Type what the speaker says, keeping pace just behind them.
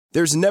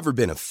There's never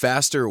been a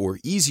faster or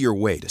easier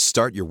way to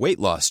start your weight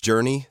loss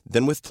journey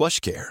than with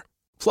PlushCare.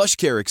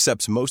 PlushCare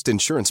accepts most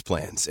insurance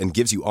plans and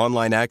gives you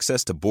online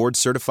access to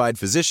board-certified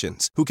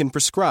physicians who can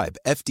prescribe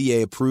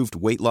FDA-approved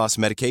weight loss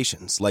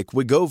medications like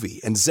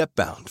Wegovy and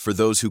Zepbound for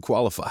those who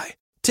qualify.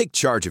 Take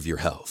charge of your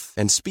health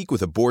and speak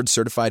with a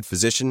board-certified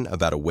physician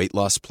about a weight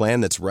loss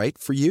plan that's right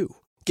for you.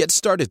 Get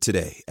started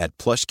today at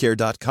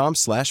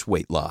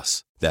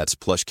plushcare.com/weight-loss. That's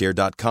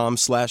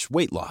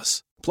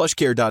plushcare.com/weight-loss.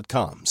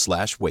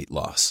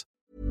 plushcare.com/weight-loss.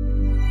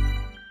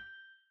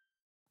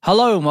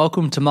 Hello and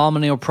welcome to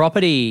Millennial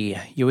Property.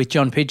 You're with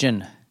John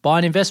Pigeon. Buy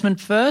an investment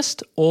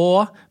first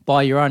or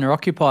buy your owner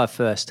occupier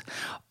first?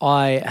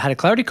 I had a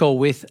clarity call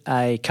with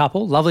a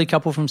couple, lovely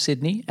couple from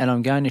Sydney, and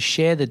I'm going to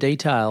share the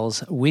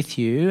details with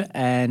you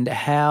and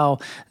how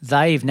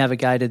they've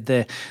navigated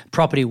the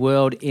property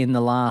world in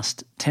the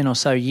last 10 or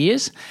so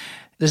years.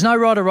 There's no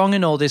right or wrong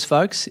in all this,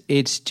 folks.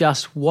 It's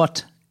just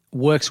what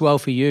works well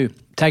for you,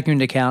 taking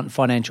into account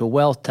financial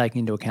wealth, taking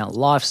into account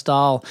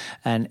lifestyle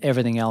and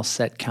everything else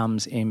that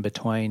comes in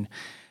between.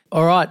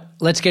 All right,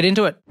 let's get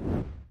into it.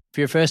 If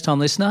you're a first-time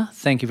listener,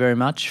 thank you very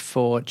much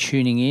for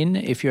tuning in.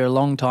 If you're a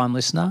long-time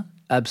listener,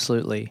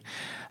 absolutely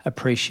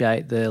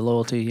appreciate the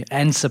loyalty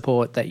and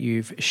support that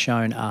you've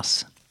shown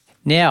us.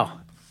 Now,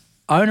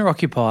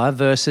 owner-occupier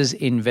versus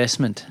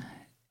investment.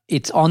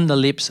 It's on the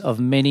lips of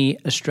many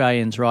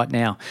Australians right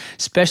now,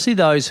 especially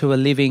those who are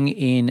living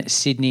in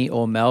Sydney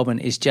or Melbourne.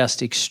 It's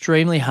just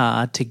extremely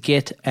hard to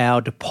get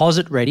our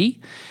deposit ready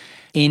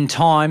in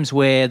times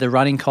where the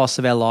running costs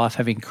of our life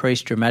have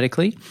increased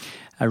dramatically.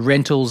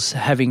 Rentals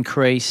have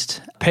increased,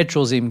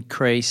 petrol's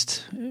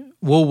increased,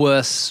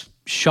 Woolworths,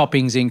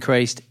 shopping's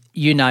increased,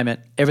 you name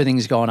it,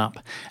 everything's gone up.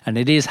 And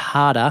it is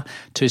harder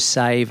to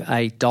save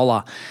a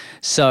dollar.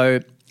 So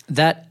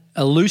that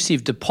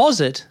elusive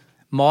deposit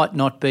might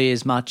not be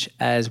as much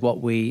as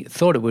what we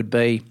thought it would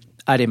be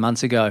 18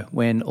 months ago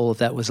when all of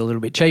that was a little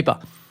bit cheaper.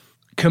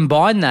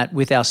 Combine that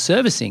with our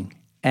servicing,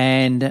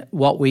 and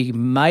what we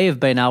may have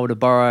been able to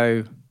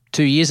borrow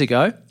 2 years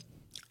ago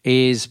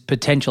is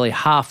potentially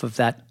half of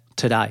that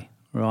today,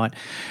 right?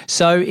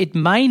 So it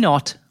may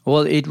not,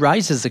 well, it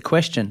raises the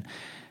question,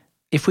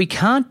 if we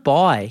can't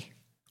buy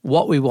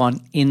what we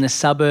want in the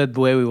suburb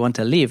where we want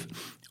to live,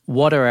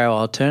 what are our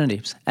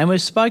alternatives? And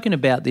we've spoken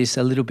about this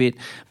a little bit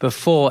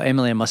before,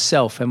 Emily and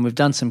myself, and we've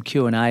done some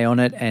Q&A on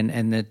it,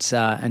 and it's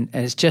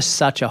just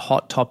such a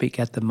hot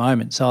topic at the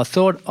moment. So I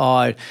thought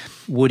I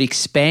would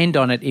expand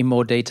on it in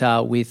more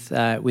detail with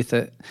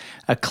a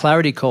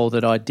clarity call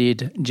that I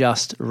did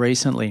just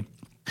recently.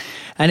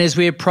 And as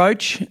we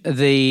approach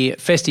the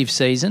festive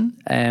season,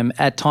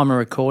 at time of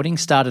recording,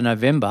 start of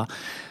November,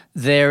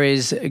 there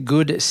is a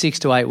good 6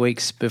 to 8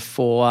 weeks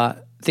before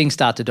things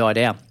start to die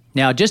down.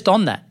 Now, just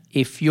on that,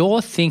 if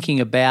you're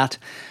thinking about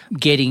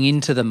getting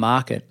into the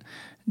market,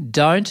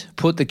 don't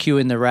put the queue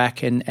in the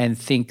rack and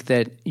think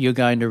that you're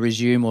going to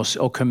resume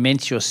or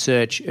commence your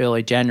search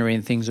early January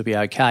and things will be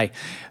okay.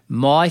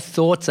 My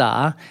thoughts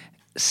are,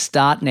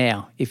 start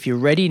now. If you're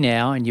ready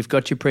now and you've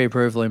got your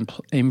pre-approval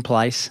in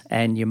place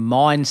and your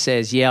mind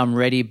says, yeah, I'm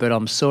ready, but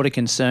I'm sort of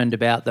concerned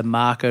about the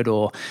market,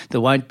 or there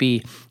won't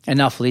be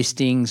enough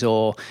listings,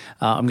 or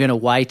I'm going to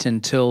wait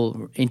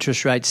until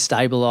interest rates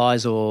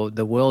stabilise, or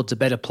the world's a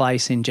better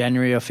place in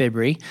January or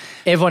February,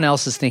 everyone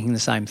else is thinking the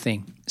same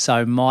thing.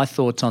 So my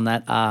thoughts on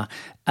that are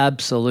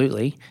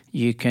absolutely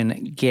you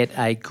can get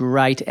a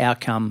great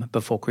outcome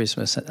before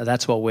Christmas.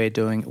 That's what we're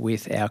doing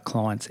with our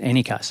clients in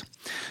any case.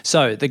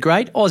 So the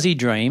great Aussie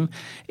dream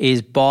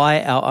is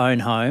buy our own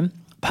home,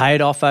 pay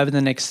it off over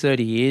the next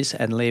 30 years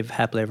and live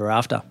happily ever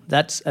after.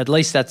 At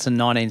least that's the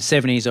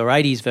 1970s or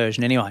 80s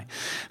version anyway.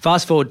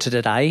 Fast forward to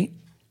today,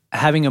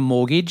 having a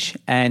mortgage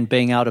and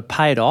being able to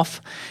pay it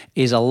off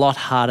is a lot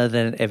harder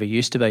than it ever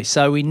used to be.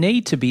 So we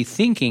need to be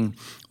thinking,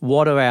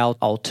 what are our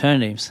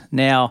alternatives?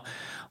 Now,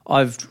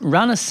 I've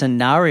run a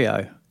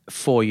scenario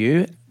for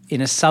you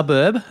in a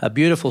suburb, a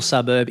beautiful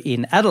suburb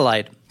in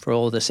Adelaide. For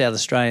all the South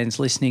Australians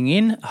listening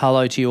in,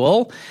 hello to you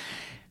all,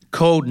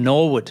 called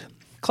Norwood.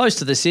 Close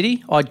to the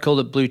city, I'd call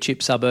it blue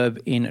chip suburb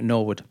in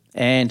Norwood.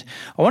 And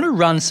I want to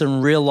run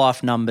some real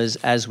life numbers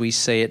as we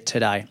see it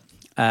today.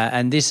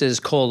 And this is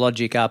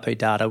CoreLogic RP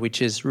data,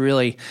 which is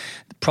really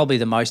probably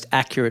the most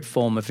accurate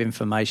form of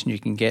information you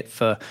can get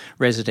for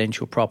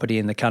residential property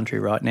in the country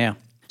right now.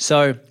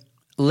 So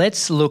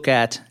let's look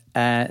at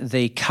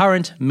the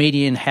current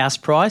median house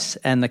price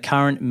and the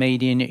current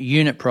median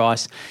unit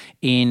price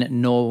in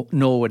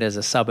Norwood as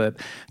a suburb.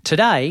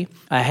 Today,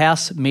 a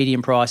house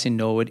median price in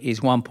Norwood is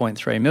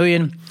 1.3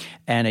 million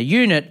and a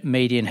unit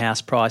median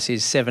house price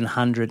is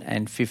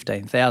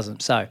 715,000.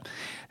 So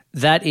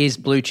that is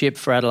blue chip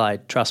for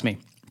Adelaide, trust me.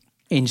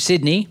 In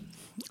Sydney,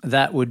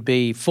 that would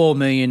be 4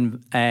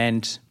 million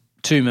and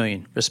 2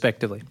 million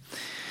respectively.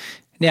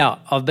 Now,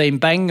 I've been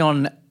banging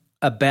on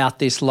about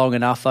this long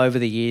enough over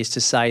the years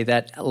to say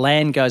that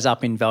land goes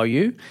up in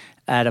value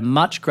at a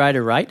much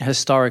greater rate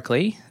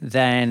historically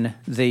than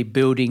the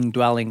building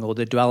dwelling or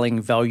the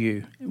dwelling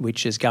value,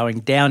 which is going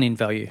down in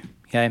value.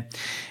 Okay.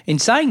 In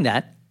saying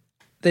that,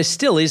 there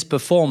still is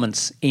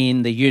performance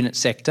in the unit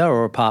sector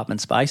or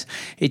apartment space.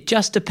 It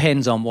just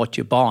depends on what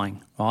you're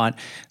buying, right?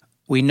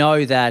 We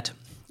know that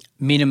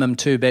minimum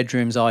 2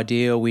 bedrooms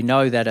ideal. We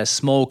know that a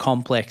small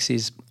complex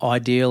is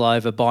ideal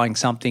over buying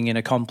something in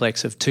a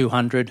complex of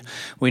 200.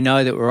 We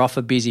know that we're off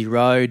a busy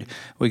road,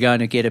 we're going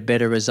to get a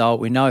better result.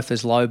 We know if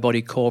there's low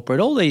body corporate,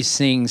 all these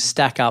things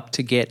stack up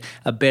to get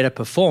a better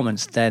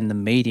performance than the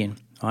median.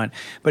 Right.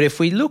 But if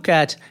we look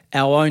at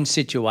our own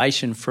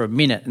situation for a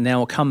minute, and then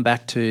we'll come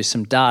back to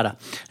some data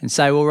and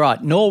say, well,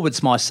 right,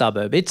 Norwood's my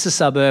suburb. It's a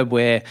suburb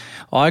where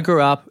I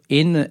grew up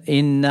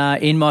in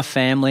my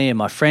family, and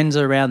my friends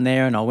are around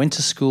there, and I went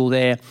to school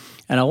there,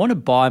 and I want to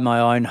buy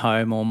my own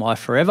home or my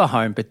forever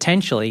home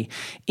potentially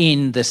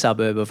in the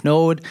suburb of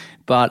Norwood,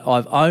 but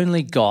I've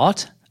only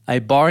got a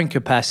borrowing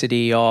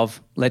capacity of,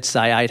 let's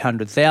say,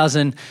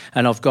 800,000,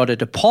 and I've got a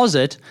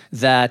deposit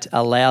that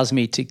allows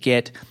me to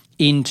get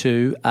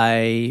into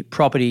a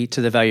property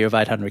to the value of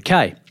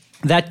 800K.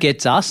 That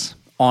gets us,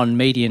 on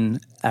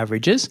median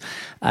averages,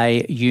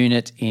 a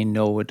unit in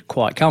Norwood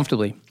quite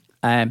comfortably.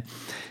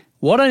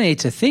 What I need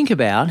to think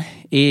about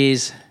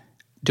is,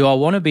 do I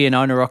want to be an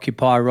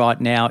owner-occupier right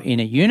now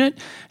in a unit,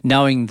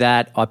 knowing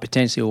that I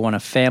potentially will want a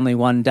family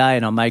one day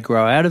and I may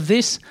grow out of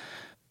this?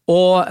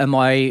 Or am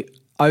I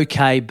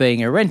okay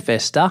being a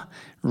rent-vestor,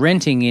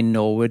 renting in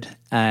Norwood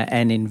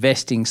and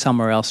investing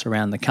somewhere else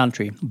around the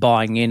country,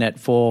 buying in at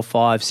 400,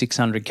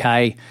 500,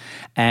 600K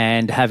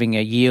and having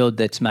a yield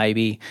that's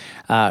maybe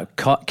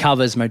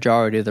covers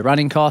majority of the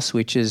running costs,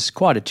 which is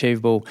quite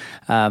achievable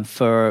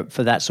for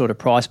that sort of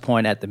price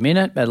point at the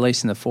minute, at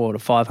least in the 400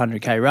 to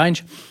 500K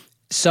range.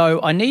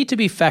 So I need to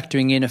be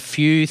factoring in a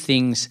few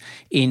things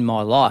in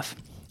my life.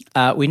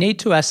 We need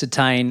to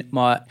ascertain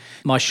my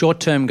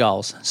short-term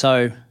goals.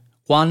 So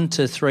 1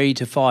 to 3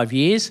 to 5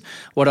 years,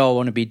 what do I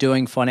want to be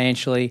doing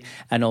financially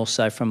and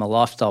also from a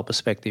lifestyle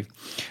perspective.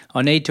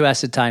 I need to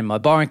ascertain my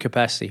borrowing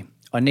capacity.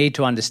 I need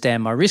to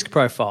understand my risk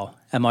profile.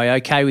 Am I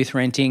okay with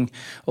renting,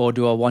 or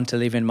do I want to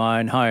live in my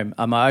own home?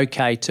 Am I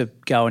okay to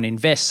go and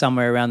invest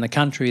somewhere around the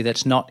country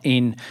that's not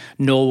in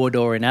Norwood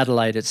or in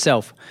Adelaide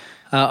itself?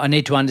 I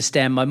need to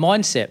understand my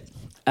mindset.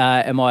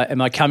 Am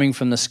I coming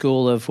from the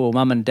school of, well,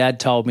 mum and dad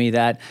told me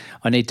that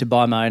I need to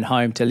buy my own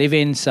home to live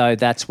in, so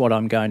that's what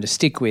I'm going to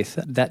stick with.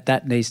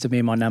 That needs to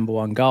be my number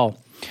one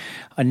goal.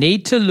 I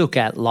need to look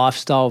at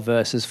lifestyle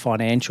versus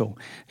financial,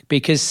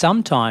 because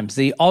sometimes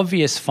the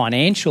obvious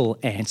financial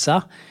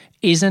answer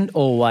isn't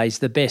always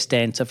the best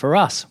answer for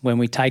us when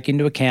we take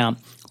into account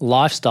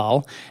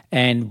lifestyle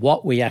and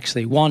what we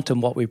actually want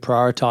and what we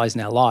prioritise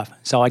in our life.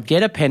 So I'd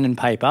get a pen and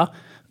paper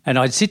and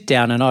I'd sit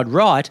down and I'd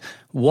write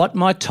what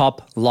my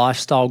top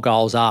lifestyle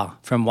goals are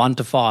from 1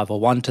 to 5 or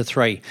 1 to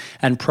 3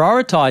 and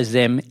prioritise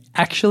them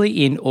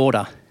actually in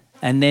order,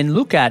 and then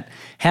look at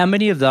how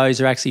many of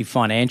those are actually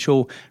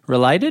financial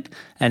related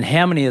and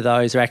how many of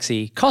those are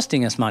actually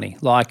costing us money.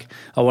 Like,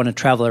 I want to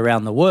travel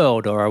around the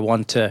world, or I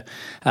want to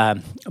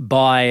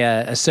buy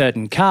a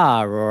certain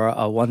car, or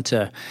I want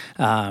to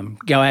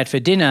go out for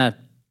dinner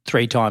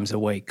 3 times a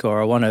week,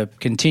 or I want to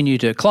continue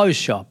to clothes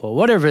shop, or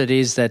whatever it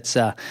is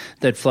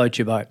that floats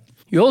your boat.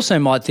 You also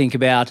might think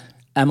about,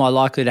 am I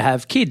likely to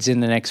have kids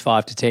in the next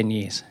 5 to 10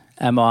 years?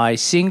 Am I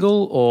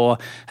single, or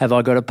have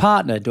I got a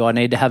partner? Do I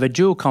need to have a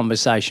dual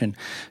conversation?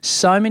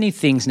 So many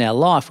things in our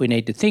life we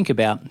need to think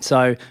about.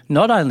 So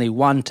not only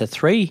 1 to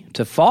 3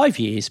 to 5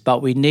 years,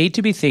 but we need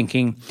to be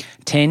thinking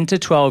 10 to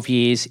 12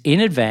 years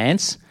in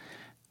advance,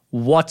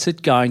 what's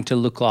it going to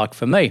look like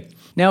for me?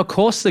 Now, of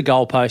course, the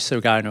goalposts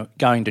are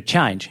going to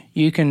change.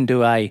 You can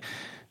do a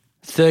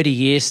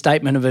 30-year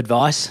statement of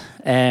advice,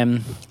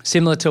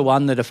 similar to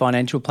one that a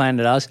financial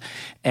planner does,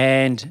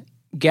 and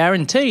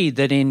guarantee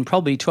that in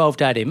probably 12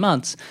 to 18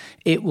 months,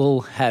 it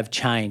will have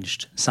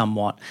changed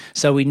somewhat.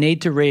 So we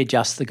need to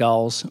readjust the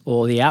goals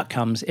or the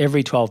outcomes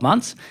every 12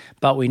 months,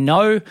 but we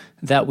know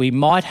that we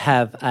might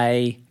have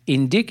a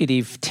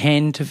indicative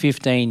 10 to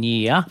 15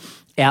 year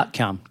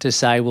outcome to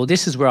say, well,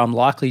 this is where I'm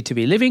likely to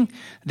be living.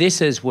 This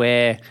is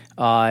where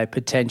I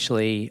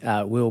potentially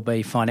will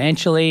be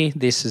financially.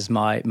 This is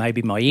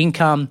maybe my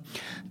income.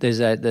 There's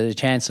a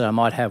chance that I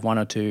might have 1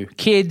 or 2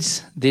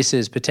 kids. This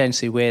is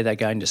potentially where they're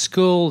going to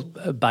school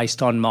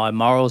based on my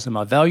morals and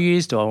my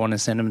values. Do I want to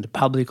send them to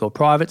public or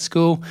private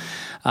school,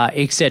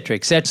 et cetera,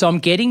 et cetera. So I'm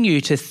getting you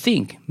to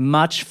think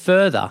much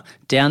further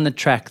down the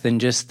track than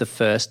just the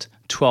first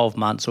 12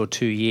 months or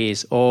 2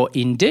 years, or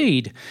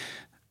indeed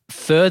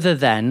further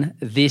than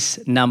this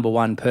number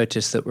one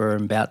purchase that we're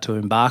about to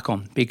embark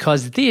on,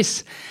 because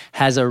this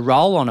has a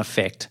roll-on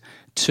effect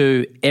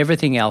to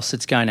everything else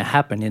that's going to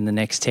happen in the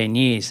next 10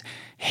 years.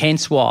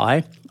 Hence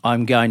why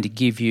I'm going to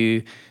give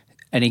you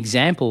an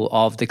example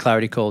of the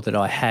clarity call that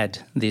I had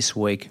this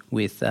week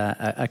with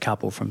a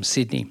couple from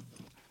Sydney.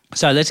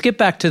 So let's get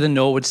back to the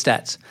Norwood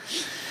stats.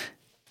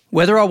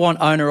 Whether I want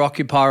owner,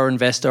 occupier or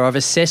investor, I've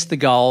assessed the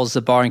goals,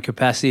 the borrowing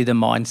capacity, the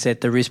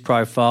mindset, the risk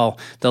profile,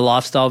 the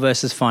lifestyle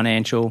versus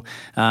financial,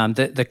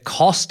 the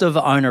cost of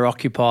owner,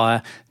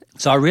 occupier,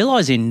 So I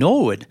realised in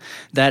Norwood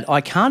that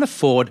I can't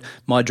afford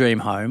my dream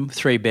home,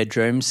 3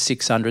 bedrooms,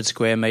 600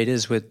 square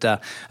metres with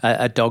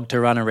a dog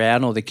to run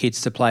around or the kids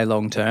to play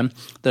long term,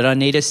 that I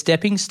need a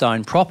stepping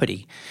stone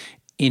property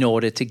in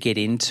order to get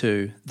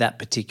into that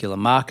particular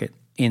market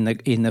in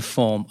the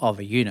form of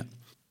a unit.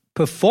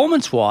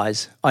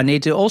 Performance-wise, I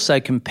need to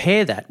also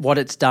compare that, what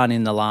it's done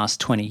in the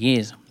last 20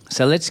 years.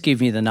 So let's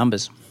give you the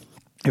numbers.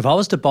 If I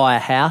was to buy a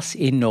house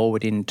in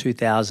Norwood in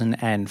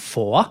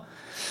 2004,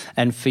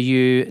 and for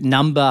you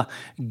number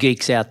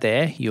geeks out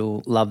there,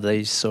 you'll love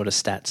these sort of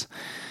stats.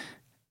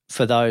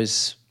 For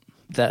those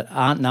that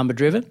aren't number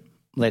driven,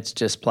 let's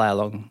just play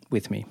along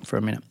with me for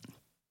a minute.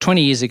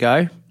 20 years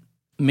ago,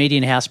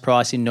 median house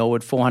price in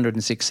Norwood,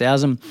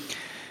 $406,000.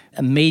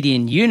 A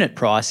median unit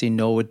price in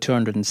Norwood,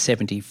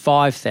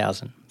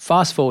 $275,000.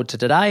 Fast forward to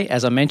today,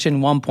 as I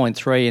mentioned,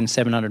 1.3 and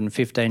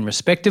 715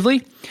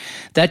 respectively.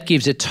 That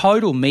gives a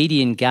total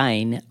median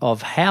gain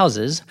of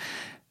houses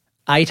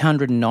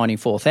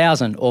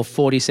 $894,000 or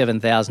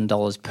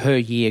 $47,000 per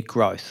year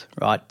growth,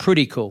 right?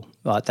 Pretty cool,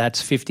 right?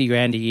 That's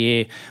 $50,000 a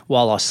year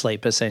while I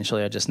sleep,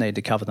 essentially. I just need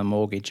to cover the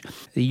mortgage.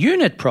 The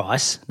unit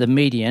price, the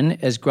median,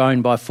 has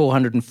grown by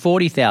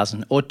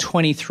 $440,000 or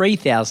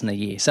 $23,000 a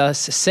year. So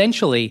it's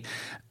essentially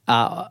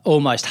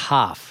almost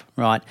half,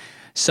 right?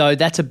 So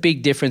that's a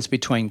big difference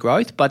between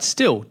growth, but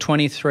still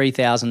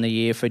 $23,000 a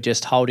year for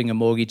just holding a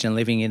mortgage and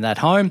living in that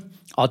home.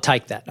 I'll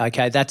take that,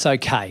 okay? That's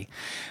okay.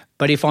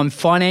 But if I'm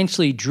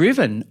financially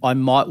driven, I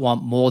might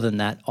want more than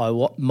that. I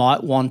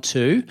might want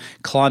to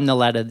climb the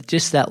ladder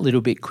just that little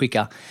bit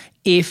quicker.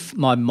 If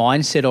my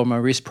mindset or my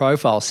risk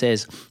profile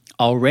says,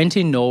 I'll rent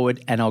in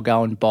Norwood and I'll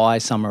go and buy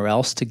somewhere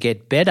else to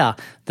get better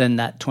than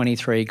that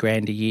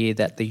 $23,000 a year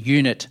that the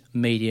unit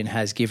median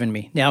has given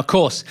me. Now, of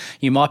course,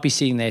 you might be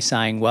sitting there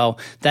saying, well,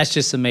 that's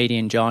just the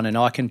median, John, and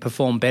I can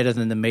perform better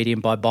than the median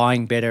by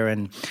buying better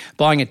and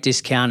buying at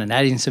discount and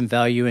adding some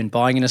value and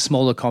buying in a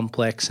smaller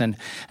complex and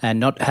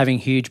not having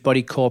huge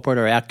body corporate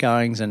or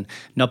outgoings and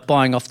not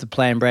buying off the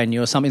plan brand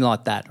new or something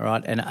like that,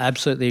 right? And I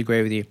absolutely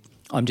agree with you.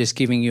 I'm just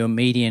giving you a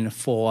median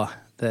for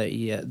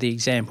the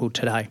example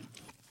today.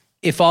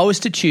 If I was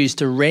to choose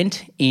to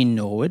rent in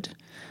Norwood,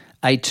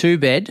 a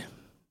 2-bed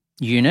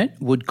unit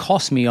would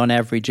cost me on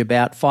average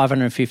about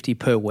 $550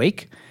 per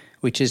week,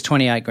 which is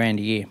 $28,000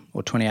 a year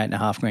or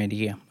 $28,500 a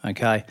year,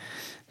 okay?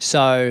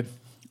 So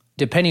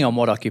depending on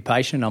what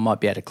occupation, I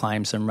might be able to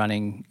claim some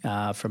running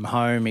from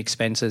home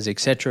expenses,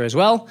 etc. as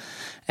well,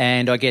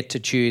 and I get to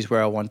choose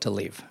where I want to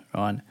live,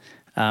 right?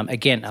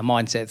 Again, a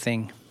mindset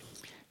thing.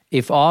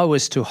 If I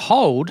was to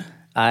hold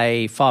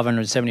a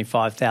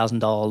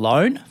 $575,000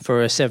 loan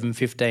for a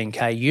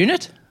 $715K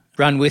unit.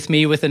 Run with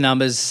me with the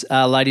numbers,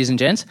 ladies and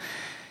gents.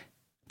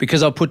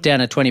 Because I put down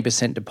a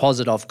 20%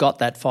 deposit, I've got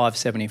that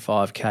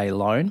 $575K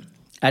loan.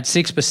 At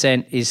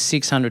 6% is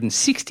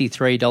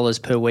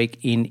 $663 per week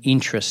in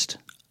interest.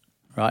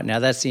 Right, now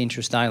that's the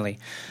interest only.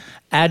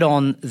 Add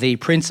on the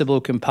principal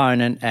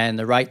component and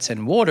the rates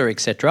and water,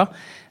 etc.,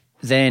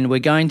 then we're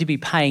going to be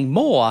paying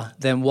more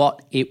than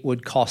what it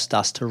would cost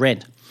us to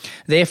rent.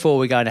 Therefore,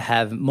 we're going to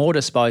have more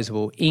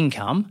disposable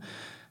income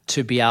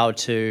to be able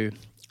to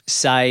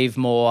save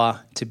more,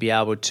 to be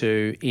able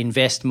to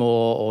invest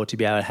more, or to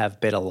be able to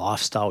have better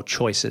lifestyle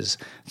choices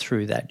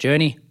through that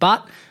journey.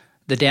 But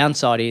the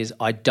downside is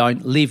I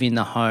don't live in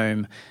the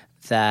home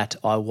that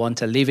I want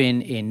to live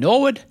in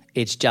Norwood.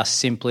 It's just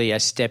simply a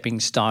stepping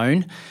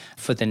stone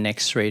for the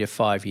next 3 to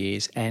 5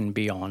 years and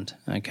beyond,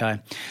 okay?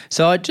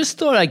 So I just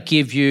thought I'd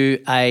give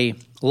you a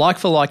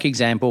like-for-like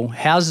example,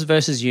 houses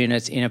versus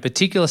units in a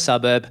particular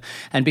suburb.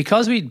 And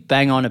because we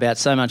bang on about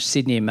so much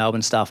Sydney and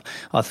Melbourne stuff,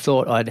 I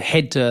thought I'd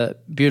head to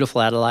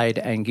beautiful Adelaide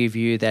and give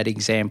you that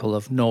example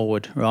of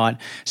Norwood, right?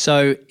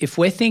 So if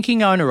we're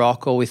thinking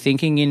owner-occ or we're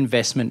thinking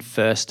investment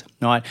first,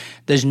 right,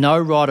 there's no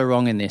right or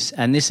wrong in this.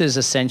 And this is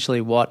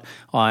essentially what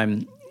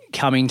I'm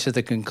coming to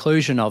the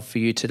conclusion of for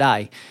you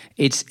today.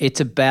 It's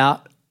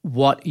about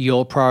what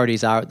your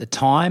priorities are at the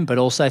time, but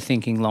also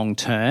thinking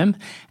long-term,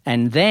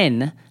 and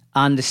then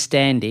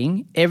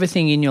understanding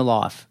everything in your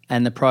life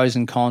and the pros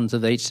and cons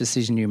of each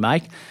decision you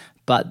make,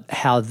 but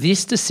how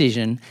this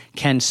decision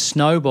can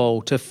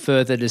snowball to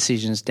further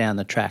decisions down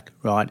the track,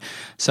 right?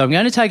 So I'm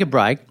going to take a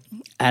break,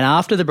 and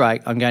after the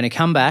break, I'm going to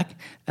come back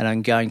and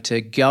I'm going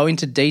to go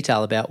into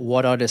detail about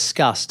what I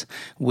discussed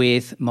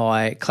with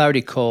my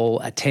Clarity Call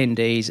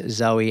attendees,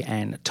 Zoe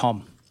and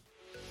Tom.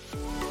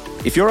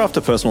 If you're after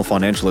personal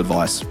financial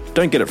advice,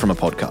 don't get it from a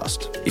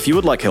podcast. If you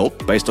would like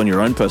help based on your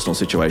own personal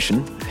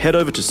situation, head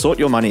over to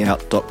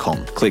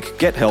sortyourmoneyout.com. Click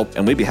Get Help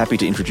and we'd be happy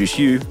to introduce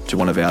you to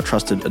one of our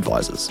trusted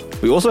advisors.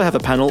 We also have a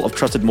panel of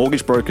trusted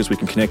mortgage brokers we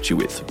can connect you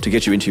with to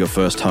get you into your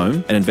first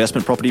home, an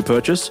investment property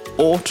purchase,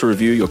 or to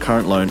review your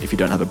current loan if you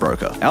don't have a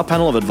broker. Our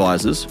panel of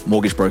advisors,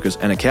 mortgage brokers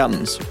and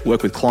accountants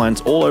work with clients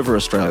all over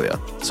Australia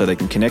so they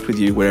can connect with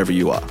you wherever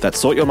you are.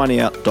 That's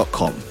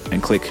sortyourmoneyout.com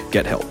and click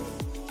Get Help.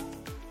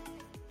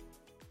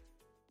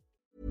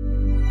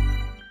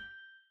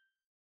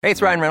 Hey,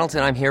 it's Ryan Reynolds,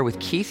 and I'm here with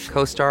Keith,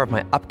 co-star of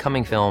my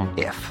upcoming film,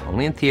 If,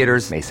 only in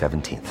theaters May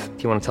 17th.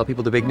 Do you want to tell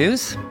people the big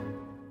news?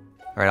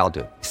 All right, I'll do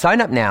it. Sign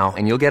up now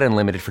and you'll get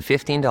unlimited for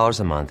 $15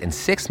 a month and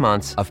 6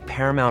 months of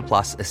Paramount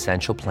Plus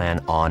Essential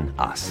Plan on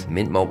us.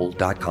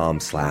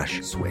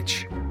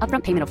 MintMobile.com/switch.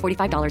 Upfront payment of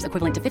 $45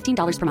 equivalent to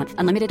 $15 per month.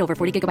 Unlimited over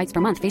 40 gigabytes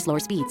per month. Face lower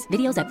speeds.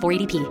 Videos at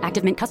 480p.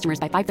 Active Mint customers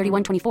by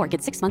 531.24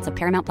 get 6 months of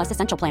Paramount Plus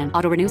Essential Plan.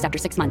 Auto renews after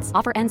 6 months.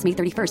 Offer ends May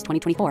 31st,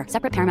 2024.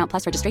 Separate Paramount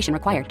Plus registration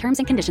required. Terms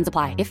and conditions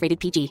apply if rated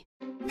PG.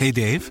 Hey,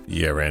 Dave.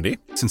 Yeah, Randy.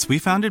 Since we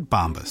founded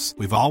Bombas,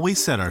 we've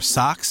always said our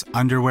socks,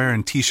 underwear,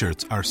 and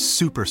T-shirts are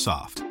super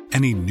soft.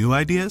 Any new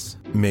ideas?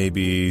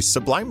 Maybe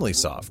sublimely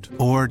soft.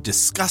 Or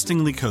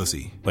disgustingly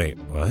cozy. Wait,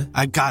 what?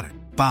 I got it.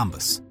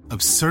 Bombas.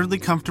 Absurdly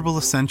comfortable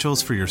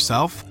essentials for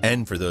yourself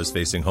and for those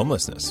facing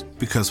homelessness.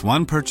 Because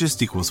one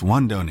purchased equals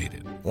one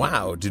donated.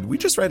 Wow, did we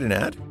just write an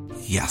ad?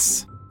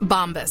 Yes.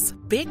 Bombas.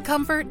 Big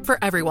comfort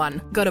for everyone.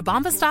 Go to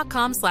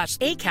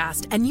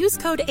bombas.com/ACAST and use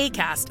code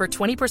ACAST for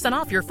 20%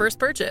 off your first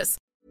purchase.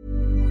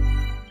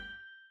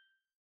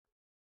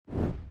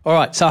 All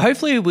right, so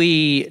hopefully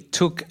we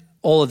took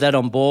all of that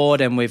on board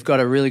and we've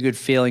got a really good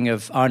feeling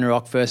of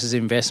owner-occ versus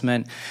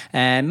investment.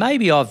 And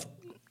maybe I've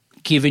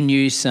given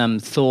you some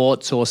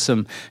thoughts or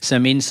some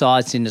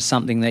insights into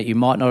something that you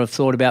might not have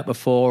thought about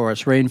before, or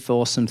it's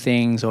reinforced some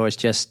things, or it's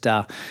just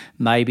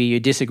maybe you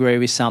disagree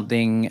with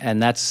something,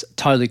 and that's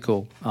totally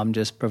cool. I'm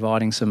just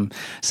providing some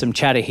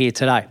chatter here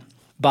today.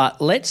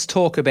 But let's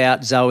talk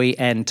about Zoe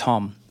and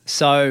Tom.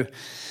 So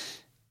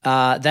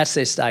that's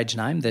their stage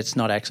name. That's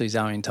not actually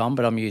Zoe and Tom,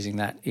 but I'm using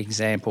that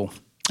example.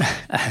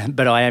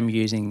 But I am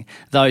using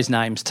those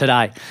names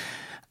today.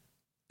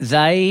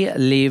 They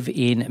live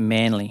in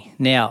Manly.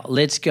 Now,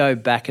 let's go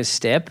back a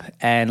step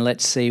and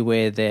let's see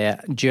where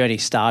their journey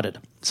started.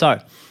 So,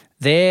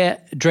 their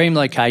dream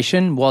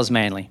location was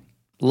Manly.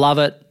 Love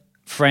it.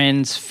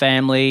 Friends,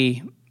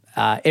 family,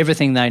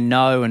 everything they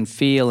know and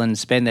feel and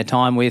spend their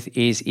time with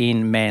is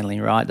in Manly,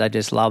 right? They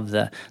just love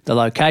the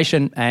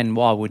location, and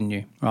why wouldn't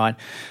you, right?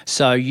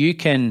 So, you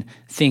can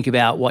think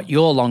about what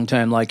your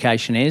long-term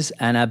location is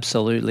and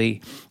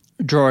absolutely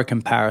draw a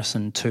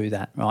comparison to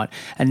that, right?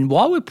 And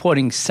why we're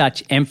putting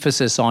such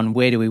emphasis on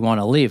where do we want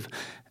to live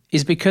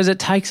is because it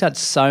takes up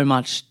so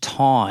much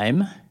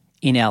time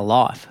in our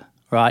life,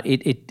 right?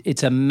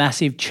 It's a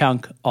massive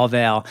chunk of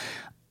our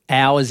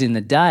hours in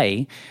the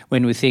day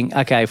when we think,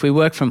 okay, if we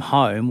work from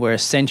home, we're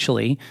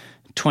essentially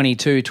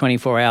 22,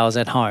 24 hours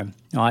at home,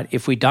 right?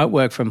 If we don't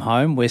work from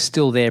home, we're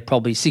still there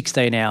probably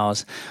 16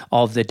 hours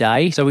of the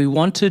day. So we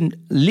want to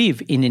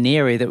live in an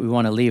area that we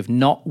want to live,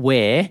 not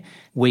where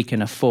we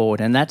can afford.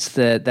 And that's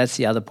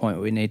the other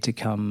point we need to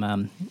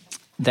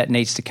that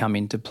needs to come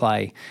into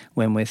play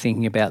when we're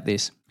thinking about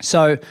this.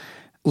 So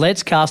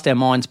let's cast our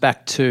minds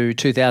back to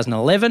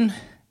 2011.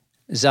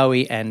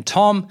 Zoe and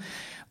Tom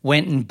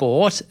went and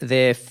bought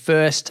their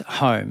first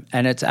home,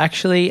 and it's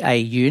actually a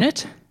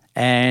unit,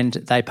 and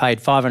they paid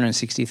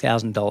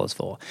 $560,000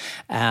 for.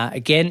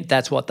 Again,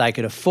 that's what they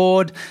could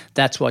afford.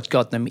 That's what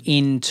got them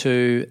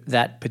into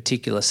that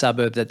particular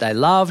suburb that they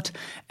loved,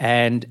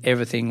 and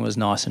everything was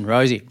nice and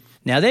rosy.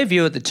 Now, their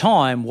view at the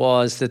time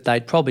was that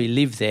they'd probably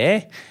live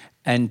there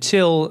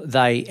until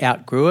they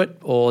outgrew it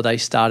or they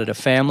started a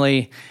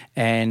family,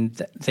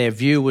 and their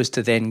view was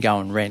to then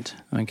go and rent,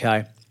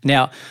 okay?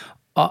 Now,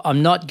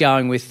 I'm not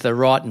going with the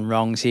right and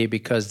wrongs here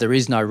because there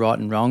is no right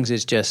and wrongs.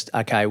 It's just,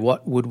 okay,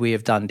 what would we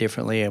have done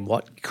differently and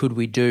what could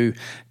we do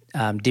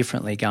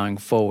differently going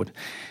forward?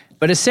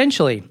 But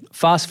essentially,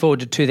 fast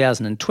forward to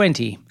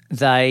 2020,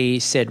 they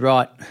said,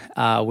 right,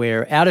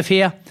 we're out of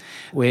here.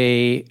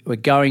 We're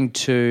going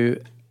to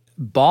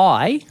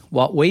buy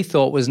what we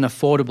thought was an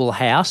affordable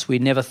house. We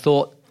never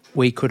thought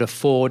we could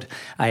afford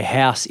a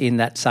house in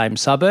that same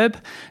suburb.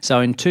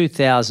 So in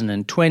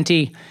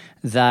 2020,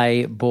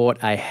 they bought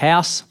a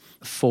house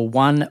for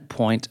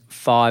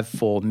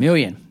 $1.54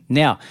 million.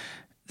 Now,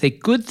 the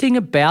good thing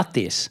about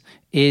this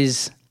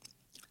is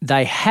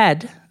they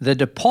had the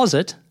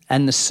deposit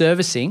and the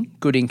servicing,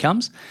 good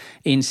incomes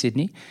in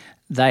Sydney.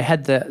 They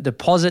had the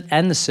deposit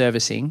and the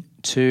servicing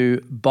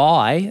to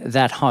buy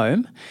that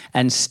home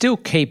and still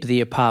keep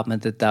the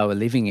apartment that they were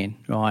living in,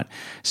 right?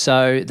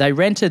 So they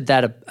rented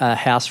that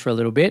house for a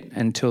little bit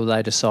until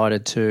they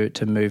decided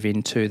to move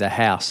into the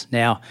house.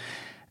 Now,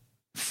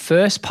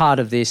 first part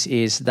of this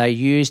is they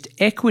used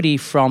equity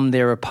from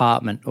their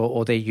apartment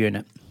or their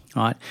unit,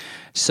 right?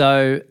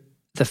 So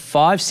the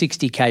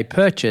 $560K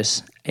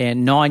purchase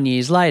and 9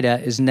 years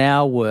later is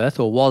now worth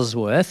or was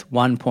worth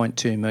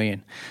 $1.2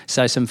 million.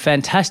 So some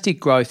fantastic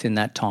growth in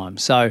that time.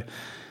 So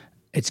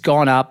it's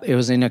gone up. It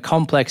was in a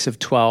complex of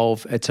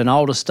 12. It's an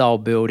older style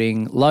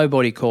building, low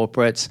body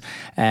corporates,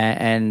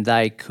 and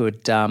they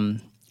could,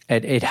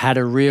 it had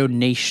a real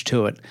niche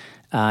to it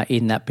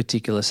in that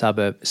particular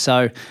suburb.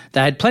 So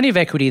they had plenty of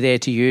equity there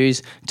to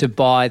use to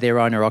buy their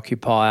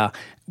owner-occupier,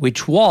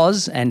 which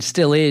was and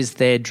still is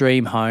their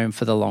dream home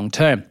for the long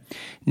term.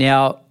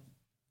 Now,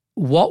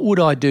 what would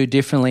I do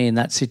differently in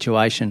that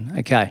situation?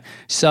 Okay,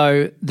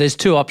 so there's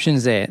two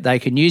options there. They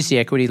can use the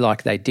equity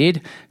like they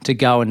did to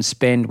go and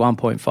spend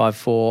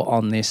 $1.54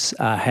 on this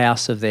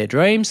house of their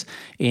dreams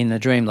in the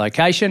dream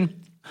location,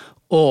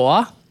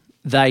 or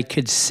they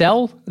could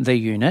sell the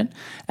unit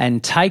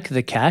and take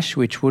the cash,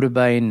 which would have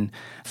been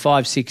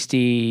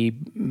 560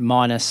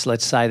 minus,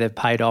 let's say they've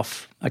paid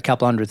off a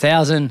couple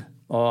 $100,000,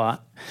 or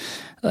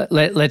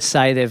let's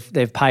say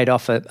they've paid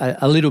off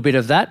a little bit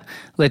of that.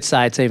 Let's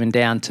say it's even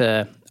down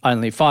to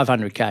only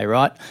 500K,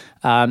 right?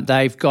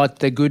 They've got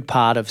the good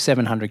part of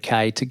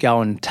 700K to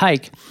go and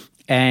take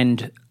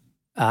and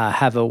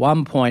have a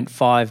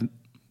 $1.5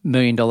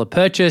 million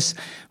purchase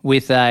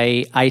with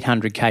a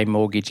 800K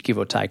mortgage, give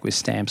or take, with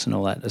stamps and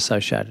all that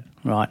associated,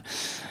 right?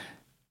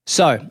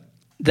 So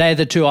they're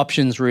the two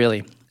options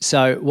really.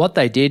 So what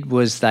they did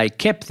was they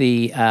kept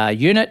the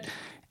unit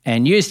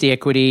and used the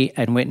equity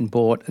and went and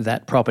bought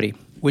that property,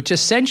 which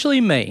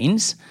essentially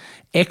means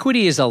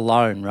equity is a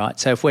loan, right?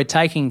 So if we're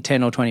taking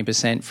 10 or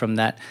 20% from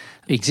that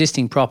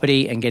existing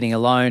property and getting a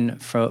loan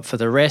for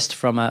the rest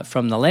from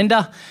the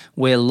lender,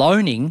 we're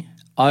loaning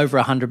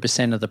over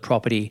 100% of the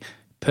property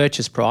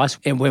purchase price,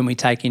 and when we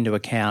take into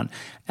account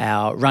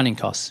our running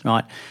costs,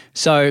 right?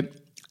 So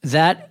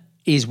that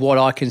is what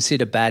I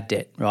consider bad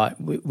debt, right?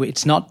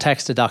 It's not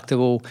tax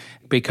deductible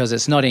because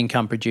it's not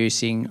income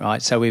producing,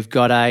 right? So we've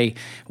got a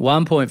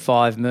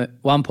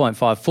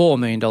 $1.54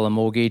 million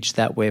mortgage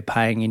that we're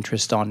paying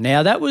interest on.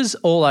 Now, that was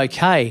all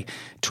okay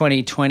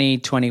 2020,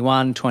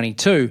 21,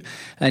 22,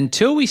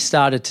 until we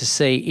started to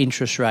see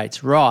interest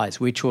rates rise,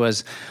 which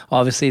was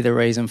obviously the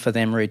reason for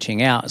them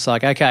reaching out. It's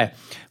like, okay,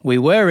 we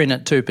were in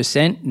at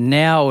 2%,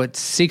 now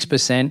it's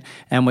 6%,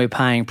 and we're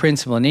paying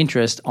principal and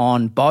interest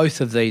on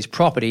both of these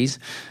properties.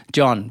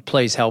 John,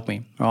 please help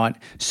me, right?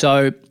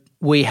 So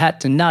we had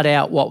to nut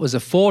out what was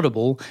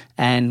affordable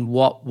and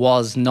what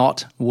was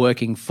not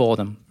working for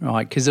them,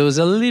 right? Because there was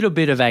a little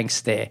bit of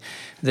angst there.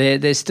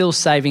 They're still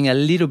saving a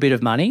little bit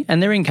of money,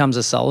 and their incomes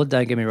are solid,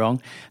 don't get me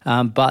wrong,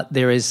 but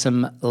there is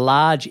some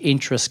large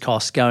interest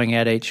costs going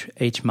out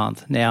each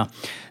month. Now,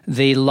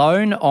 the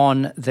loan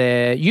on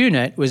their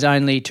unit was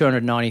only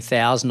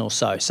 $290,000 or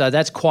so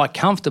that's quite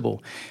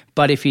comfortable.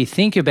 But if you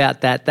think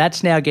about that,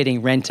 that's now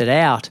getting rented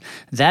out.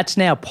 That's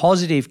now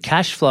positive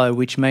cash flow,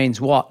 which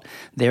means what?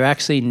 They're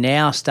actually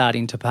now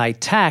starting to pay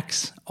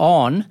tax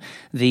on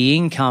the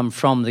income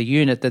from the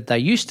unit that they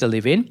used to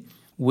live in,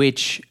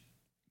 which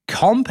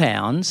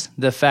compounds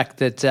the fact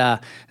that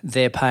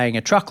they're paying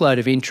a truckload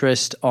of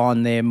interest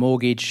on their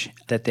mortgage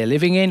that they're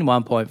living in,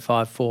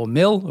 1.54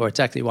 mil, or it's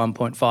actually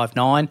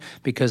 1.59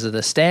 because of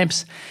the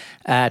stamps,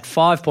 at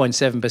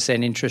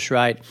 5.7% interest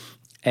rate.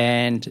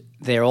 And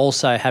they're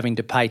also having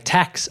to pay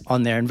tax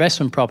on their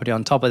investment property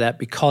on top of that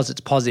because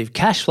it's positive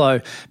cash flow,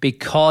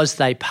 because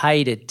they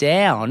paid it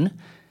down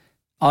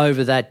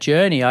over that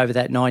journey, over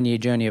that 9-year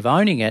journey of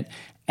owning it,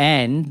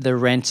 and the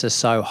rents are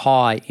so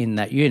high in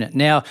that unit.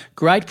 Now,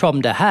 great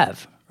problem to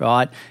have,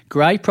 right?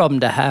 Great problem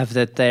to have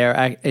that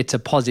it's a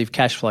positive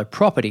cash flow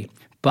property,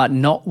 but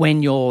not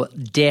when your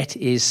debt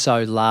is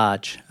so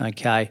large,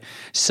 okay?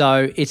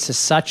 So it's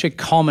such a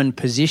common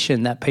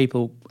position that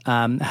people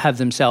have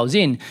themselves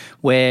in,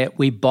 where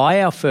we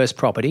buy our first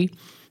property,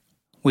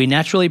 we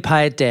naturally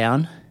pay it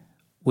down,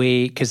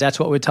 because that's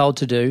what we're told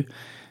to do.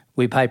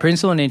 We pay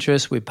principal and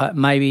interest,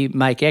 maybe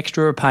make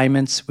extra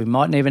repayments, we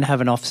mightn't even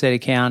have an offset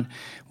account.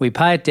 We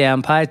pay it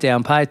down,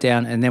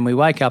 and then we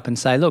wake up and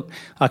say, look,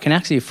 I can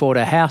actually afford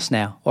a house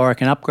now, or I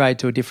can upgrade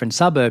to a different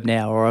suburb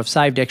now, or I've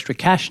saved extra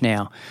cash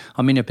now.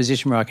 I'm in a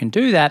position where I can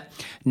do that.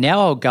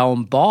 Now I'll go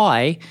and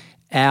buy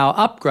our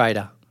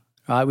upgrader,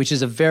 right, which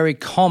is a very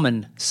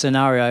common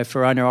scenario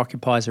for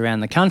owner-occupiers around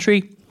the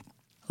country.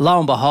 Lo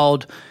and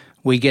behold,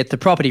 we get the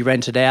property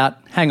rented out.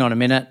 Hang on a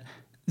minute.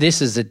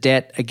 This is a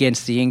debt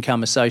against the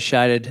income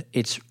associated.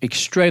 It's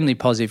extremely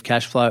positive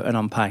cash flow, and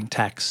I'm paying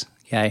tax,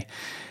 okay?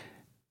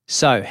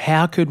 So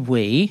how could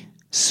we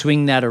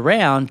swing that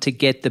around to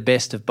get the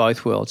best of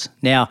both worlds?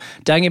 Now,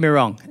 don't get me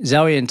wrong.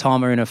 Zoe and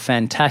Tom are in a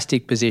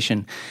fantastic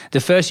position. The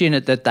first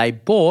unit that they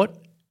bought,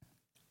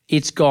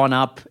 it's gone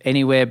up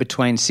anywhere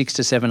between 600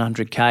 to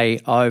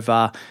 700K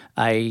over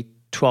a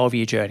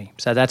 12-year journey.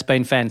 So that's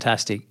been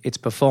fantastic. It's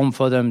performed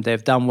for them.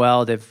 They've done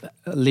well. They've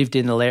lived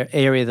in the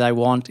area they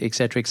want, et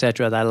cetera, et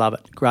cetera. They love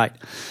it. Great.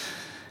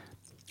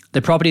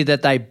 The property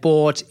that they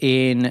bought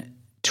in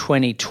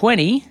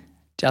 2020,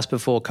 just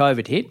before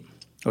COVID hit,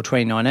 or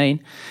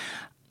 2019,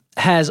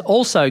 has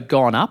also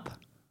gone up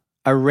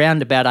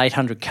around about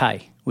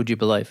 800K, would you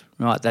believe?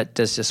 Right,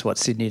 that's just what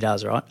Sydney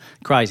does, right?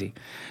 Crazy.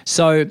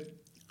 So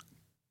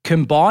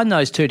combine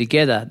those two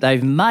together,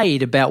 they've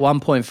made about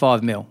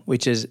 1.5 mil,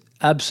 which is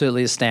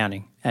absolutely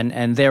astounding,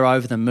 and they're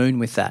over the moon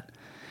with that.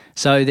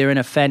 So they're in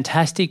a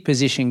fantastic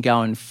position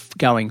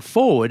going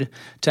forward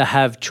to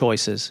have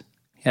choices,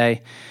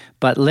 okay?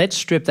 But let's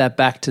strip that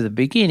back to the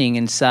beginning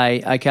and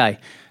say, okay,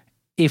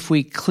 if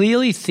we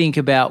clearly think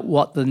about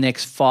what the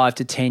next 5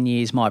 to 10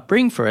 years might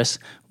bring for us,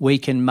 we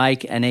can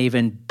make an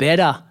even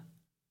better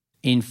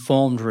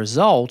informed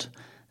result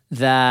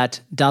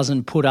that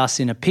doesn't put us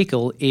in a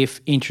pickle if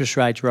interest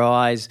rates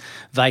rise,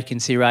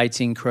 vacancy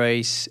rates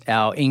increase,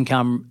 our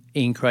income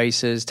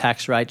increases,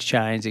 tax rates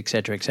change, et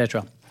cetera, et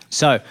cetera.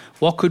 So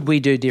what could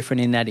we do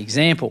different in that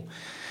example?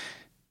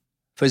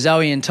 For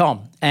Zoe and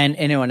Tom and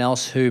anyone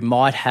else who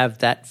might have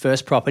that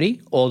first property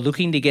or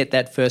looking to get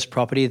that first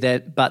property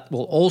but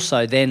will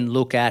also then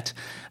look at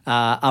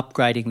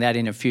upgrading that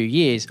in a few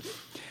years,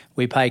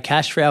 we pay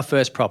cash for our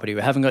first property.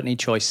 We haven't got any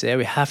choice there.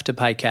 We have to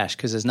pay cash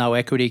because there's no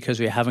equity because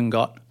we haven't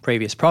got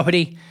previous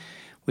property.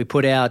 We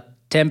put our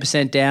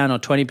 10% down or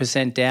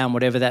 20% down,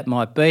 whatever that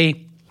might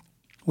be.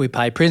 We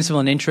pay principal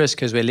and interest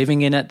because we're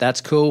living in it.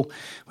 That's cool.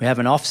 We have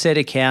an offset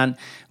account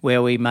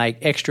where we make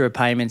extra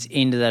payments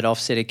into that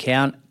offset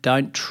account.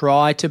 Don't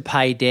try to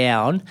pay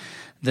down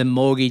the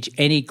mortgage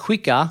any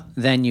quicker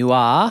than you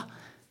are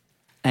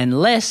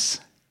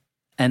unless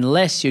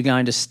you're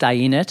going to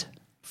stay in it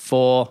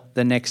for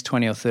the next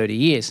 20 or 30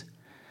 years.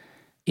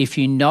 If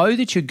you know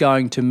that you're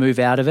going to move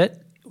out of it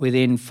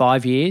within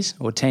 5 years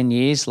or 10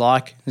 years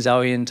like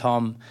Zoe and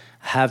Tom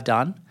have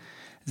done,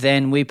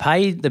 then we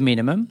pay the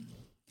minimum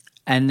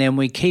and then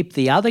we keep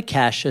the other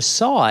cash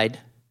aside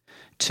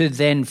to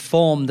then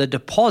form the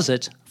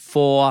deposit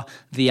for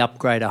the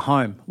upgrader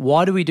home.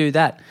 Why do we do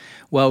that?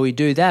 Well, we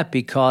do that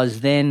because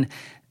then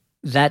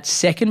that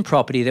second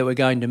property that we're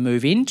going to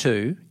move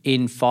into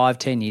in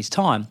 5-10 years'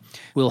 time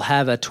will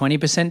have a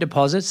 20%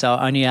 deposit, so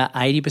only an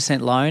 80%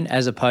 loan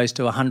as opposed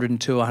to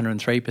 102 or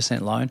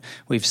 103% loan.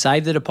 We've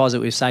saved the deposit,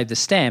 we've saved the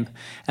stamp,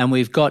 and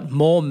we've got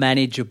more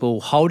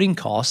manageable holding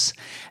costs.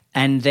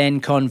 And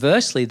then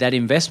conversely, that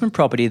investment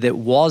property that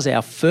was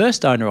our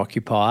first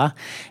owner-occupier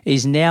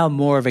is now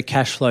more of a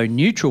cash flow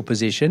neutral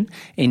position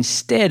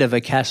instead of a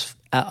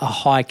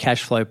high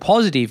cash flow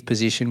positive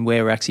position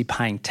where we're actually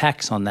paying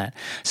tax on that.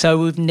 So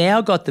we've now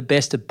got the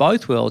best of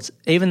both worlds,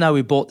 even though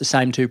we bought the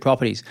same two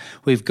properties.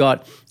 We've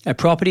got a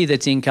property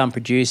that's income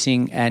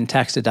producing and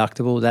tax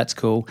deductible, that's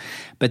cool.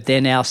 But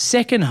then our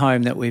second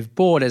home that we've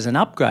bought as an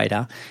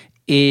upgrader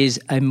is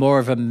a more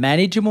of a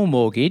manageable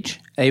mortgage,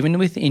 even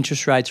with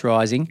interest rates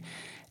rising,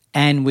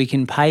 and we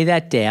can pay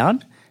that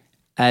down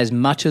as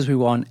much as we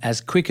want,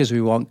 as quick as we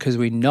want, because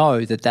we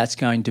know that that's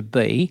going to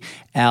be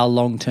our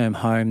long-term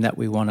home that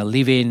we want to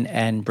live in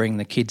and bring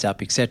the kids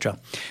up, etc.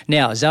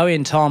 Now, Zoe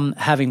and Tom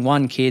having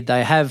one kid,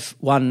 they have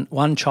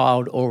one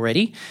child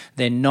already.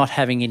 They're not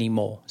having any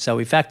more. So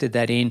we factored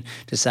that in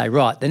to say,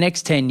 right, the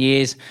next 10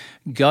 years,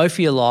 go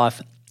for your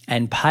life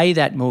and pay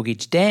that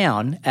mortgage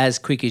down as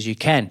quick as you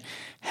can.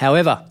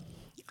 However,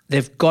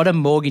 they've got a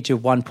mortgage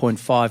of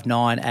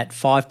 1.59 at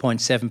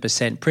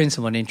 5.7%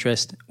 principal and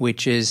interest,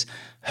 which is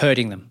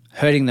hurting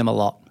them a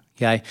lot,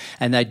 okay?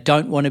 And they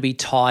don't want to be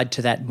tied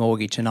to that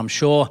mortgage. And I'm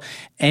sure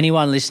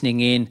anyone listening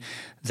in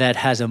that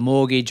has a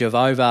mortgage of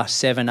over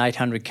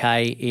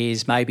 $700,000-800,000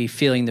 is maybe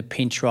feeling the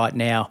pinch right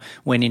now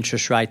when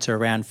interest rates are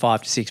around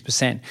 5 to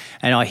 6%.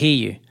 And I hear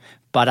you.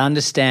 But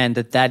understand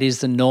that that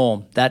is the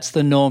norm. That's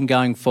the norm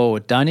going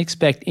forward. Don't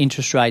expect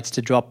interest rates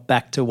to drop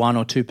back to 1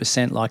 or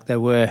 2% like they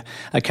were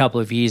a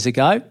couple of years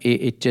ago.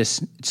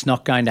 It's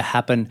not going to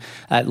happen,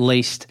 at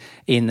least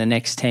in the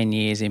next 10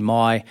 years, in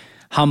my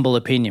humble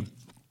opinion.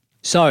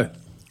 So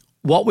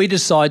what we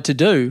decided to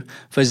do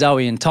for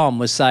Zoe and Tom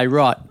was say,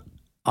 right,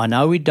 I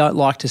know we don't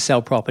like to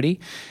sell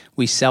property.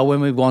 We sell when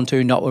we want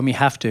to, not when we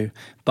have to.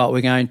 But we're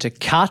going to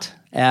cut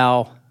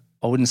our,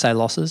 I wouldn't say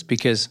losses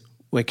because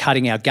we're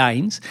cutting our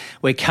gains.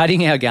 We're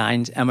cutting our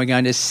gains and we're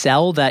going to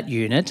sell that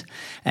unit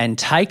and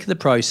take the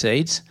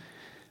proceeds,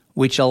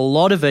 which a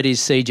lot of it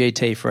is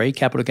CGT free,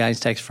 capital gains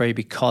tax free,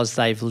 because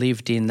they've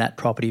lived in that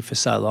property for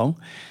so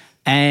long,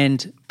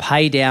 and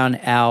pay down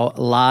our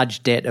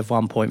large debt of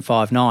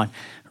 1.59.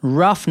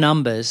 Rough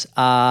numbers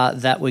are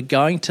that we're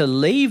going to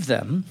leave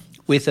them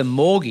with a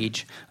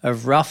mortgage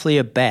of roughly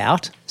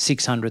about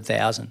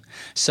 $600,000.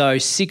 So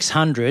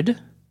 600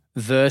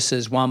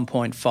 versus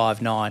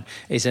 1.59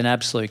 is an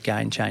absolute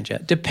game changer,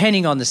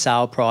 depending on the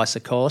sale price,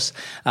 of course,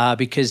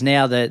 because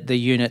now the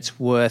unit's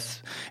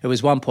worth, it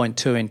was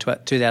 1.2 in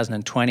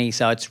 2020,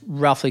 so it's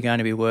roughly going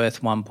to be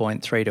worth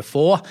 1.3 to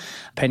 4,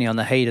 depending on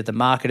the heat of the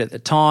market at the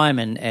time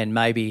and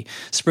maybe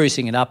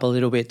sprucing it up a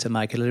little bit to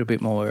make it a little bit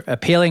more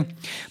appealing.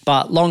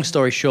 But long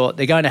story short,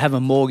 they're going to have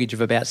a mortgage of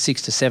about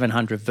 600 to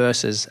 700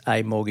 versus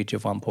a mortgage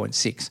of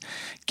 1.6.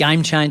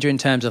 Game changer in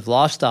terms of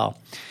lifestyle.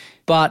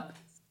 But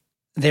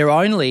they're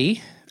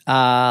only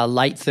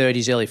late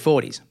 30s, early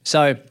 40s.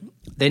 So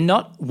they're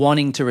not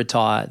wanting to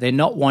retire. They're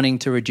not wanting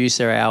to reduce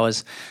their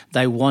hours.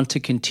 They want to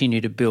continue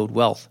to build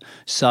wealth.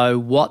 So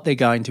what they're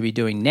going to be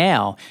doing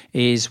now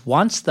is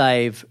once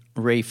they've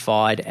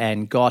refinanced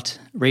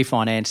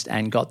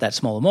and got that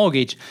smaller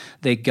mortgage,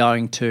 they're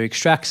going to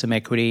extract some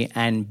equity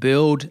and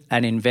build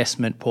an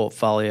investment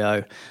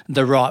portfolio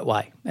the right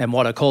way. And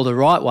what I call the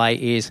right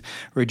way is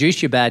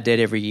reduce your bad debt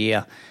every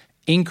year,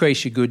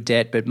 increase your good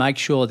debt, but make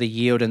sure the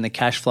yield and the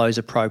cash flow is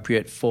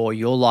appropriate for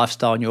your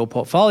lifestyle and your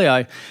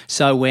portfolio.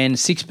 So when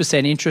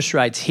 6% interest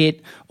rates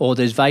hit or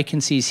those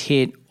vacancies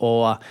hit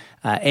or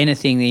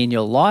anything in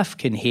your life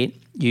can hit,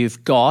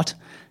 you've got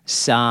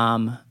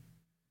some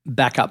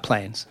backup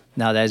plans.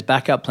 Now, those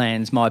backup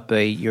plans might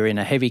be you're in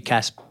a heavy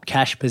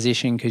cash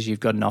position because you've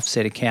got an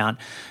offset account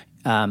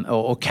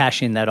or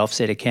cash in that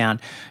offset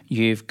account.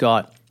 You've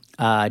got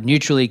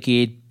neutrally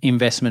geared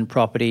investment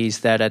properties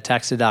that are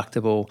tax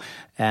deductible,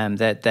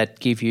 that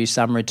give you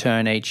some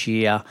return each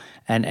year.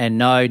 And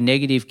no,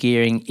 negative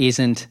gearing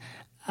isn't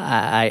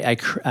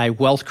a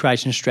wealth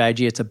creation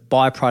strategy. It's a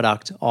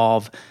byproduct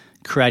of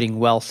creating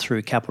wealth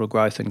through capital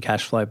growth and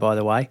cash flow, by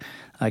the way.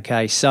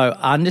 Okay, so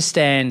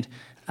understand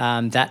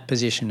that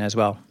position as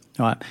well.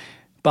 All right.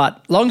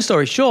 But long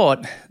story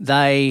short,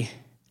 they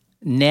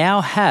now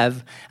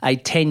have a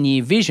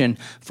 10-year vision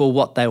for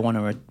what they want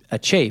to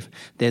achieve.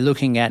 They're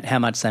looking at how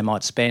much they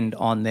might spend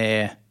on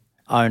their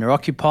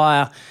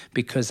owner-occupier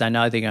because they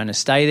know they're going to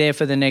stay there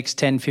for the next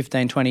 10,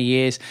 15, 20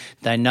 years.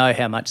 They know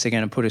how much they're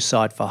going to put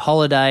aside for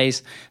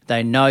holidays.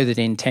 They know that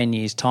in 10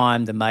 years'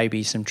 time there may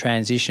be some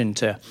transition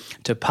to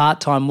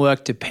part-time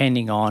work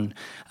depending on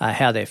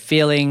how they're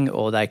feeling,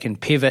 or they can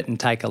pivot and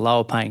take a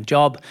lower-paying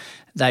job.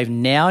 They're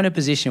now in a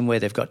position where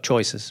they've got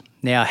choices.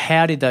 Now,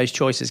 how did those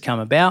choices come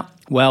about?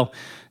 Well,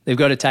 they've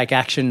got to take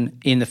action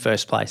in the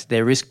first place.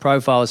 Their risk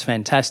profile is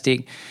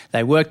fantastic.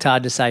 They worked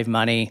hard to save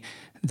money.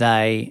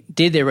 They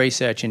did their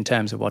research in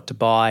terms of what to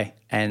buy,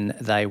 and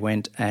they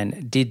went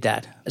and did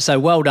that. So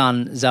well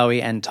done,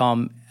 Zoe and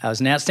Tom. It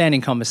was an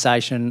outstanding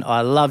conversation.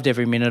 I loved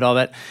every minute of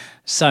it,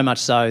 so much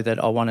so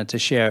that I wanted to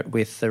share it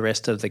with the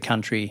rest of the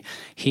country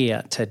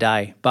here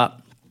today. But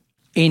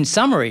in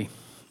summary,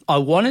 I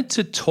wanted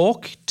to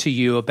talk to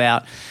you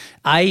about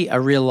a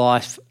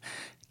real-life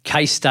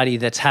case study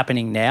that's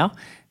happening now.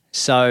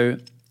 So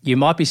you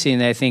might be sitting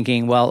there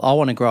thinking, well, I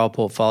want to grow a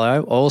portfolio.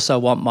 I also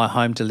want my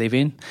home to live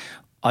in.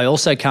 I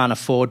also can't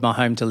afford my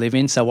home to live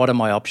in, so what are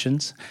my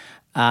options?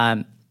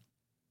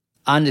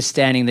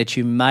 Understanding that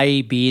you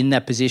may be in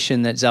that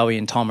position that Zoe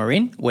and Tom are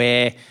in,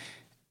 where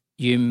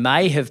you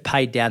may have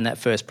paid down that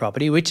first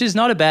property, which is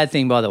not a bad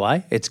thing, by the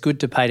way. It's good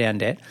to pay down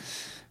debt.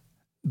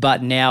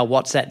 But now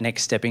what's that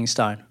next stepping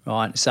stone,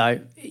 right? So,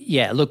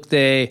 yeah, look,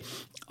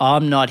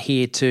 I'm not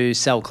here to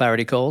sell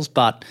clarity calls,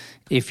 but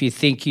if you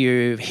think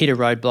you've hit a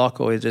roadblock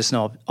or there's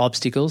no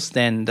obstacles,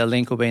 then the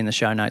link will be in the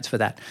show notes for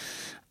that.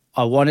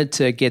 I wanted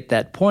to get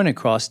that point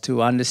across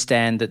to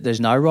understand that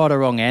there's no right or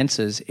wrong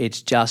answers.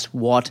 It's just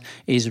what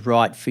is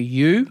right for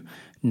you,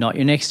 not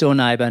your next door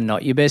neighbour,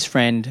 not your best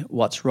friend,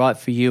 what's right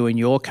for you in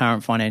your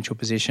current financial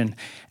position,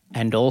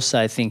 and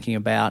also thinking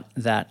about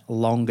that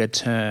longer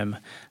term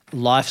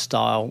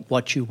lifestyle,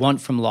 what you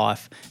want from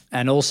life,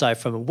 and also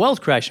from a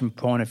wealth creation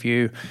point of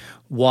view,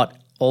 what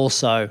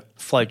also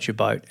floats your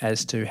boat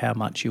as to how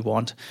much you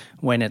want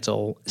when it's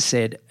all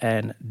said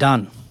and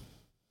done.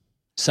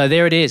 So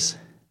there it is.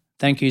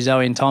 Thank you,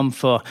 Zoe and Tom,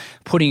 for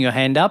putting your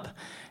hand up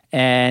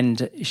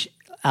and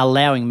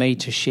allowing me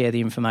to share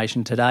the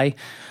information today.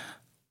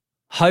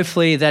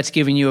 Hopefully that's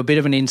given you a bit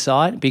of an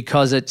insight,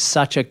 because it's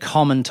such a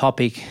common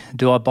topic.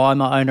 Do I buy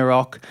my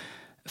owner-occ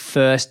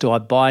first? Do I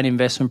buy an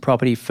investment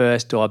property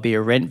first? Do I be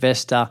a rent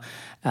investor?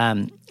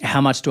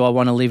 How much do I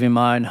want to live in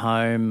my own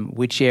home?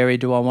 Which area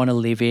do I want to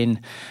live in?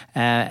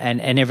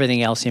 And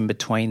everything else in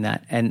between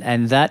that.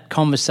 And that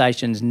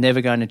conversation's never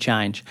going to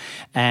change.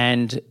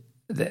 And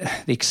the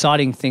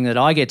exciting thing that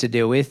I get to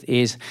deal with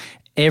is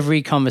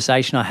every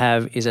conversation I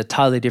have is a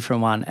totally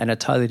different one and a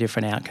totally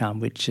different outcome,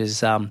 which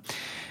is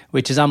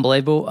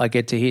unbelievable. I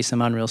get to hear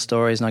some unreal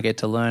stories, and I get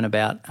to learn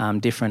about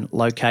different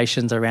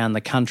locations around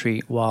the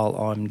country while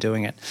I'm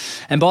doing it.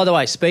 And by the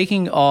way,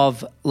 speaking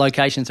of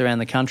locations around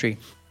the country,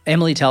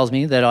 Emily tells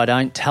me that I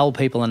don't tell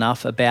people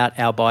enough about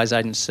our buyer's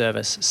agent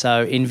service.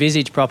 So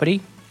Envisage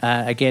Property,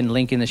 again,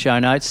 link in the show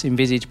notes,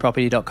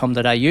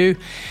 envisageproperty.com.au.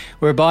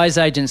 We're a buyer's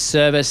agent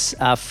service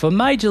for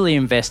majorly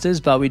investors,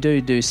 but we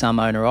do some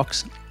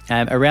owner-occs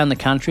around the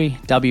country,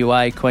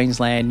 WA,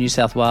 Queensland, New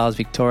South Wales,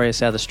 Victoria,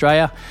 South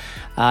Australia.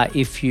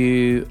 If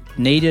you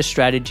need a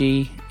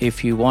strategy,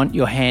 if you want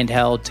your hand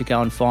held to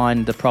go and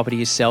find the property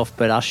yourself,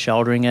 but us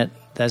shouldering it,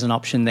 there's an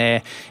option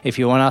there. If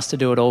you want us to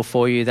do it all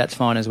for you, that's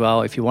fine as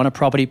well. If you want a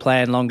property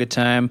plan longer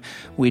term,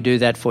 we do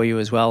that for you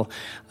as well.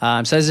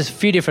 So there's a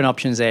few different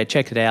options there.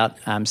 Check it out.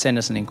 Send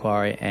us an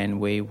inquiry and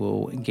we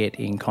will get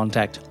in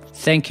contact.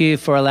 Thank you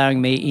for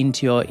allowing me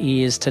into your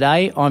ears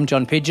today. I'm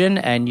John Pidgeon,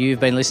 and you've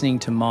been listening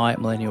to My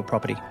Millennial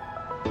Property.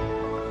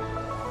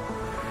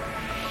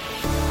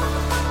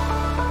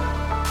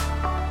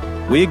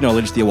 We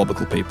acknowledge the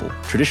Awabakal people,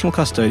 traditional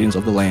custodians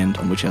of the land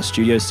on which our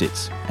studio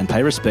sits, and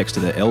pay respects to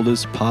their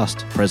elders past,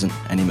 present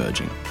and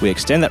emerging. We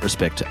extend that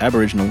respect to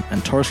Aboriginal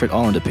and Torres Strait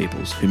Islander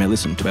peoples who may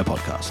listen to our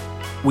podcast.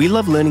 We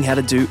love learning how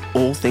to do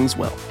all things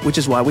well, which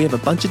is why we have a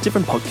bunch of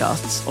different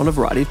podcasts on a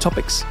variety of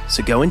topics.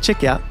 So go and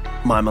check out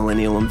My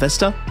Millennial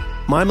Investor,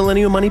 My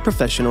Millennial Money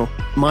Professional,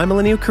 My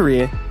Millennial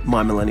Career,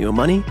 My Millennial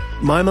Money,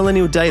 My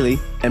Millennial Daily,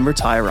 and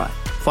Retire Right.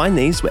 Find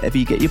these wherever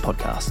you get your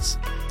podcasts.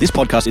 This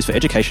podcast is for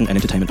education and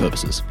entertainment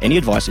purposes. Any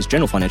advice is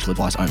general financial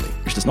advice only,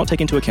 which does not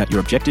take into account your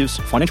objectives,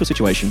 financial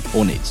situation,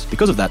 or needs.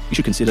 Because of that, you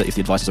should consider if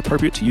the advice is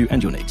appropriate to you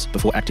and your needs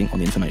before acting on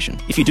the information.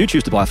 If you do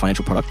choose to buy a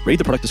financial product, read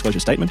the product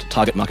disclosure statement,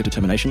 target market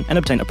determination, and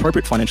obtain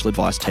appropriate financial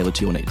advice tailored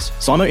to your needs.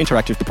 Simo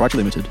Interactive Proprietary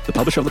Limited, the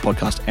publisher of the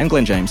podcast, and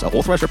Glenn James are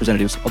authorised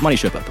representatives of Money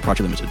Sherpa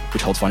Proprietary Limited,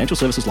 which holds financial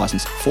services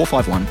license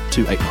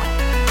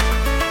 451289.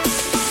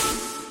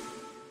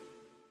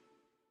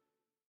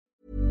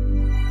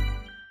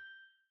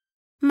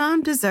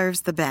 Mom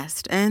deserves the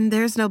best, and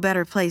there's no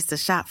better place to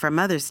shop for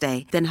Mother's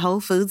Day than Whole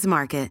Foods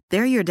Market.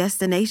 They're your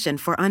destination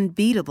for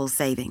unbeatable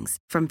savings,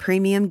 from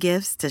premium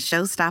gifts to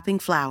show-stopping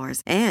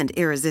flowers and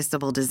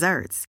irresistible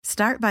desserts.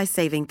 Start by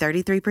saving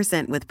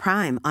 33% with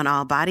Prime on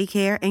all body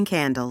care and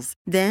candles.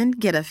 Then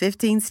get a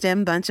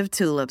 15-stem bunch of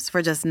tulips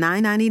for just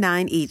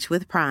 $9.99 each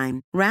with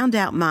Prime. Round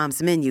out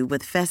Mom's menu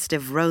with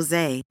festive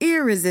rosé,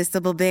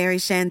 irresistible berry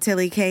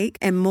chantilly cake,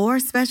 and more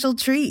special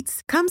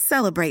treats. Come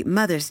celebrate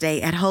Mother's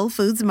Day at Whole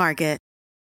Foods Market.